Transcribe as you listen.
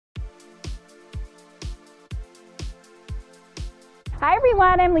Hi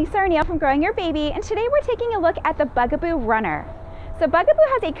everyone, I'm Lisa O'Neill from Growing Your Baby, and today we're taking a look at the Bugaboo Runner. So Bugaboo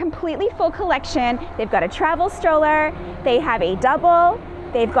has a completely full collection. They've got a travel stroller, they have a double,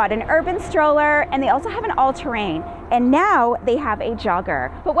 they've got an urban stroller, and they also have an all-terrain. And now they have a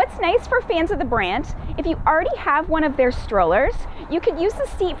jogger. But what's nice for fans of the brand, if you already have one of their strollers, you could use the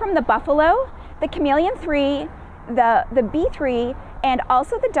seat from the Buffalo, the Cameleon³, the B3, and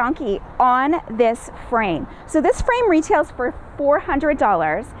also the Donkey on this frame. So this frame retails for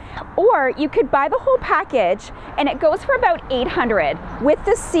 $400, or you could buy the whole package and it goes for about $800 with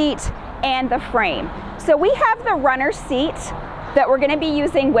the seat and the frame. So we have the runner seat that we're going to be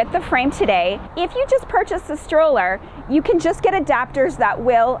using with the frame today. If you just purchase the stroller, you can just get adapters that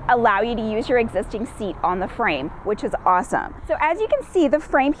will allow you to use your existing seat on the frame, which is awesome. So as you can see, the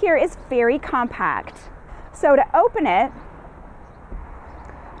frame here is very compact. So to open it,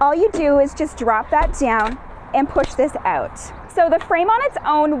 all you do is just drop that down and push this out. So the frame on its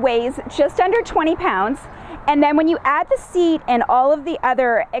own weighs just under 20 pounds. And then when you add the seat and all of the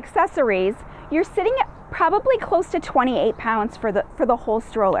other accessories, you're sitting at probably close to 28 pounds for the whole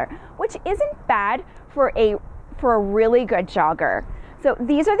stroller, which isn't bad for a really good jogger. So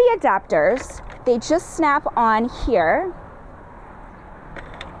these are the adapters. They just snap on here.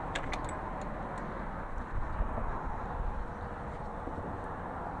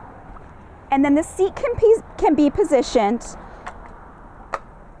 And then the seat can be positioned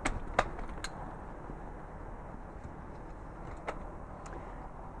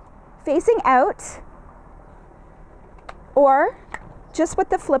facing out, or just with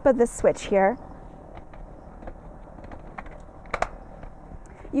the flip of the switch here.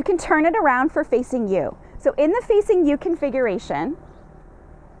 You can turn it around for facing you. So in the facing you configuration,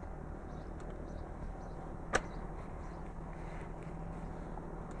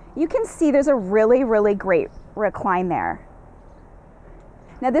 you can see there's a really great recline there.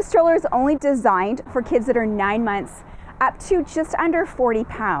 Now this stroller is only designed for kids that are 9 months up to just under 40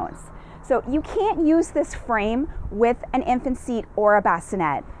 pounds. So you can't use this frame with an infant seat or a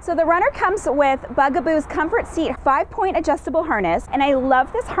bassinet. So the runner comes with Bugaboo's Comfort Seat 5-point adjustable harness, and I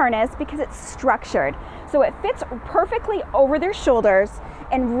love this harness because it's structured. So it fits perfectly over their shoulders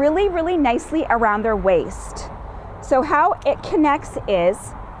and really nicely around their waist. So how it connects is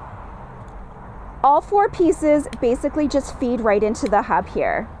all 4 pieces basically just feed right into the hub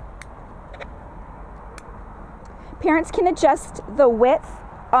here. Parents can adjust the width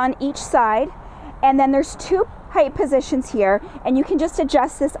on each side, and then there's 2 height positions here, and you can just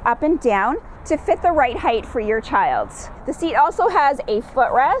adjust this up and down to fit the right height for your child. The seat also has a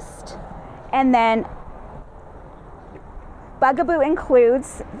footrest, and then Bugaboo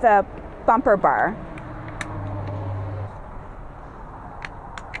includes the bumper bar.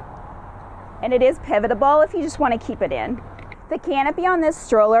 And it is pivotable if you just want to keep it in. The canopy on this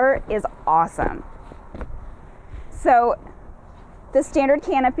stroller is awesome. So the standard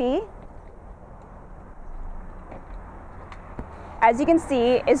canopy, as you can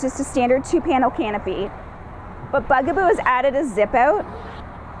see, is just a standard 2-panel canopy, but Bugaboo has added a zip out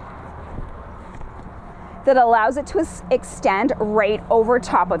that allows it to extend right over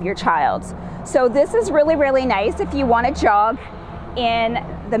top of your child. So this is really nice if you want to jog in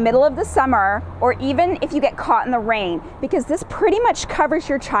the middle of the summer, or even if you get caught in the rain, because this pretty much covers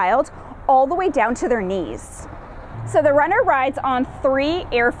your child all the way down to their knees. So the runner rides on 3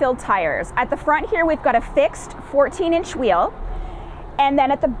 air-filled tires. At the front here, we've got a fixed 14-inch wheel, and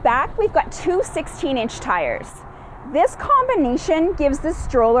then at the back, we've got 2 16-inch tires. This combination gives the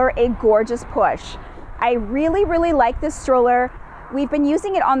stroller a gorgeous push. I really like this stroller. We've been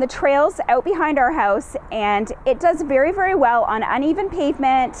using it on the trails out behind our house, and it does very well on uneven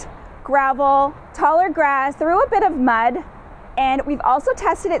pavement, gravel, taller grass, through a bit of mud, and we've also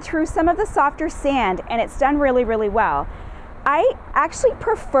tested it through some of the softer sand, and it's done really well. I actually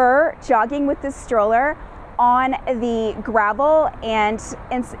prefer jogging with this stroller on the gravel and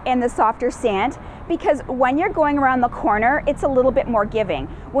the softer sand, because when you're going around the corner, it's a little bit more giving.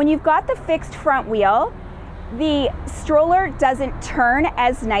 When you've got the fixed front wheel, the stroller doesn't turn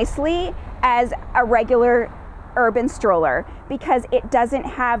as nicely as a regular urban stroller because it doesn't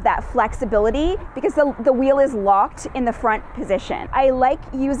have that flexibility, because the wheel is locked in the front position. I like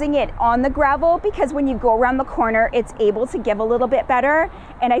using it on the gravel because when you go around the corner, it's able to give a little bit better,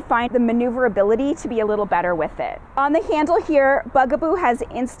 and I find the maneuverability to be a little better with it. On the handle here, Bugaboo has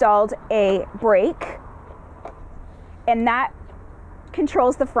installed a brake, and that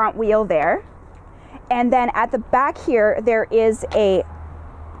controls the front wheel there. And then at the back here, there is a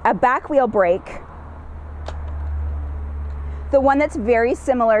back wheel brake, the one that's very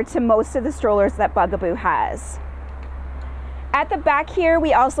similar to most of the strollers that Bugaboo has. At the back here,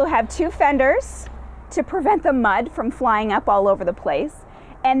 we also have 2 fenders to prevent the mud from flying up all over the place.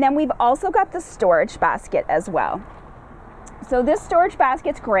 And then we've also got the storage basket as well. So this storage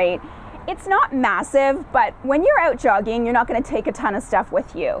basket's great. It's not massive, but when you're out jogging, you're not going to take a ton of stuff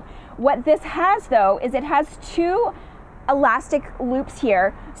with you. What this has though is it has 2 elastic loops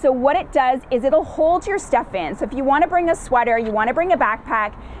here. So what it does is it'll hold your stuff in. So if you want to bring a sweater, you want to bring a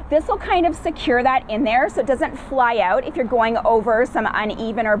backpack, this will kind of secure that in there so it doesn't fly out if you're going over some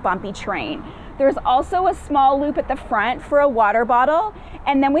uneven or bumpy terrain. There's also a small loop at the front for a water bottle.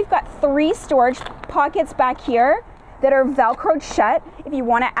 And then we've got 3 storage pockets back here that are Velcroed shut if you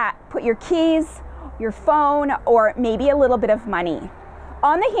want to put your keys, your phone, or maybe a little bit of money.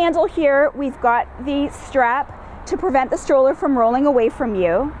 On the handle here, we've got the strap to prevent the stroller from rolling away from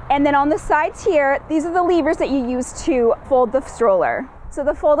you. And then on the sides here, these are the levers that you use to fold the stroller. So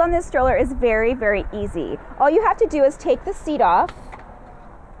the fold on this stroller is very, very easy. All you have to do is take the seat off.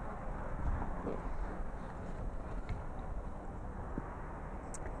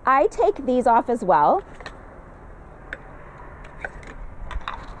 I take these off as well.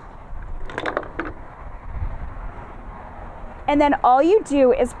 And then all you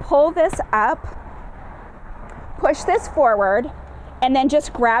do is pull this up, push this forward, and then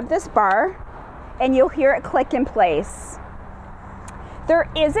just grab this bar and you'll hear it click in place. There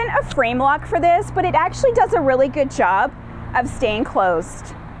isn't a frame lock for this, but it actually does a really good job of staying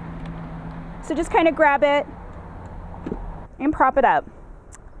closed. So just kind of grab it and prop it up.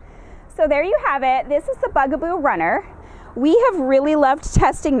 So there you have it. This is the Bugaboo Runner. We have really loved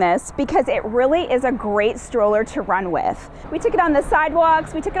testing this because it really is a great stroller to run with. We took it on the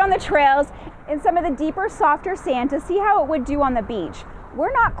sidewalks, we took it on the trails, in some of the deeper, softer sand to see how it would do on the beach.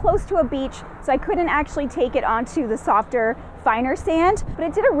 We're not close to a beach, so I couldn't actually take it onto the softer, finer sand, but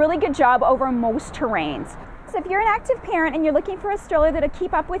it did a really good job over most terrains. So if you're an active parent and you're looking for a stroller that'll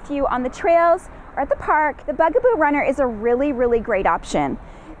keep up with you on the trails or at the park, the Bugaboo Runner is a really, really great option.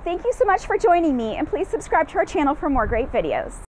 Thank you so much for joining me, and please subscribe to our channel for more great videos.